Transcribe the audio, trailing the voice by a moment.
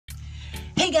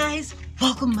Hey guys,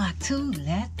 welcome back to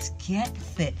Let's Get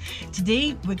Fit.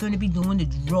 Today we're going to be doing the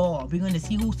draw. We're going to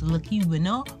see who's the lucky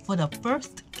winner for the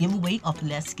first giveaway of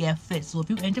Let's Get Fit. So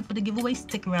if you enter for the giveaway,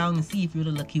 stick around and see if you're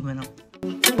the lucky winner.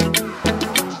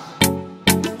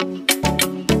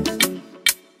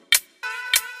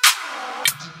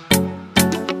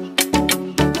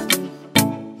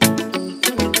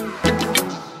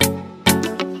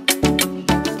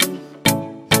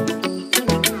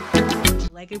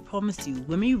 Like I promised you,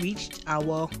 when we reached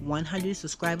our 100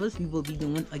 subscribers, we will be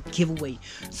doing a giveaway.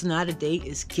 So now today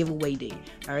is giveaway day.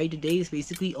 Alright, today is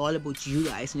basically all about you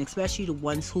guys, and especially the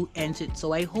ones who entered.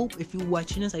 So I hope if you're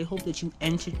watching this, I hope that you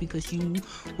entered, because you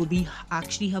will be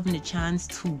actually having a chance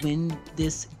to win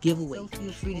this giveaway. So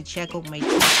feel free to check out my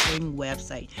TEESPRING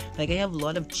website. Like, I have a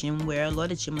lot of gym wear, a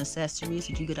lot of gym accessories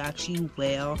that you could actually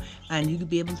wear, and you could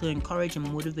be able to encourage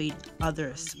and motivate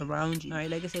others around you.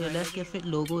 Alright, like I said, the Let's Get Fit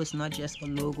logo is not just a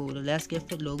logo. The Let's Get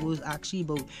Fit logo is actually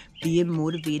about being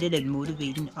motivated and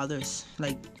motivating others,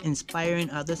 like inspiring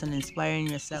others and inspiring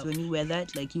yourself. So when you wear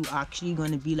that, like, you actually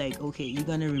gonna be like, okay, you're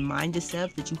gonna remind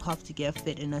yourself that you have to get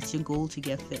fit, and that's your goal, to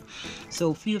get fit.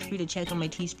 So feel free to check out my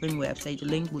TEESPRING website. The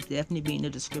link will definitely be in the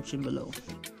description below.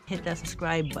 Hit that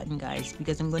subscribe button, guys,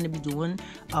 because I'm going to be doing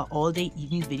an all-day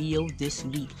eating video this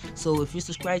week. So if you're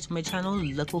subscribed to my channel,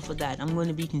 look out for that. I'm going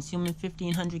to be consuming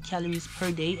 1500 calories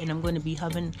per day, and I'm going to be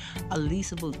having at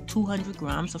least about 200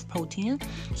 grams of protein.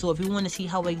 So if you want to see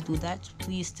how I do that,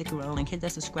 please stick around and hit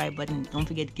that subscribe button. Don't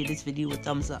forget to give this video a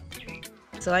thumbs up.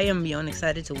 So I am beyond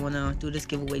excited to want to do this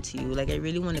giveaway to you. Like, I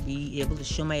really want to be able to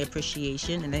show my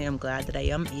appreciation, and I am glad that I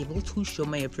am able to show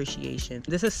my appreciation.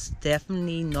 This is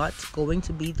definitely not going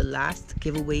to be the last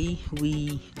giveaway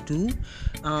we do.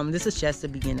 This is just the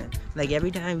beginning. Like, every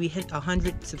time we hit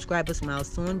 100 subscribers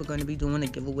milestone, we're going to be doing a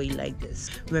giveaway like this.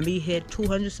 When we hit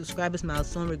 200 subscribers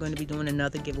milestone, we're going to be doing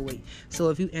another giveaway. So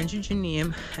if you entered your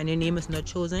name and your name is not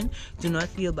chosen, do not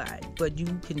feel bad, but you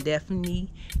can definitely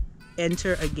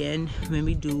enter again when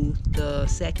we do the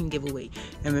second giveaway.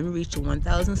 And when we reach the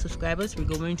 1000 subscribers, we're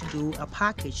going to do a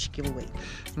package giveaway.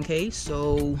 Okay,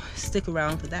 so stick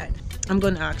around for that. I'm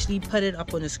going to actually put it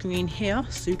up on the screen here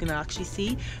so you can actually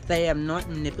see that I am not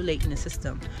manipulating the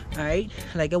system. All right,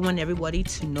 like, I want everybody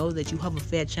to know that you have a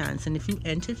fair chance. And if you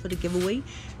entered for the giveaway,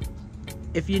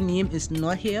 if your name is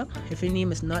not here, if your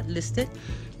name is not listed,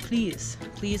 please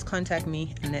contact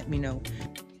me and let me know.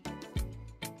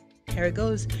 Here it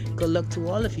goes. Good luck to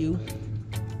all of you.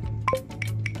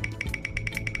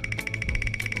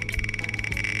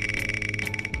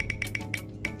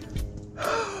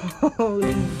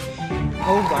 Holy.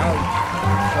 Oh wow.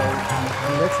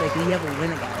 So it looks like we have a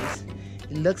winner, guys.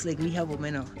 It looks like we have a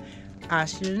winner.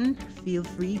 Ashton, feel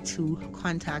free to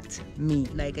contact me.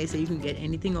 Like I said, you can get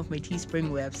anything off my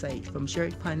TEESPRING website, from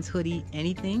shirt, pants, hoodie,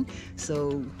 anything.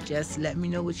 So just let me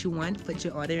know what you want, put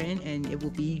your order in, and it will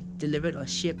be delivered or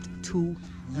shipped to you.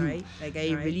 Alright, like,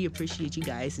 I really appreciate you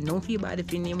guys, and don't feel bad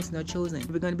if your name was not chosen.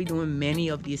 We're going to be doing many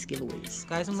of these giveaways,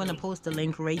 guys. I'm going to post the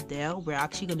link right there. We're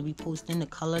actually going to be posting the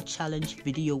color challenge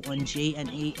video on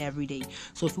J&A every day.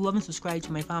 So if you haven't subscribed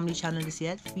to my family channel just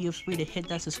yet, feel free to hit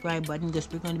that subscribe button, because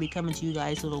we're going to be coming to you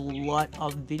guys with a lot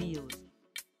of videos.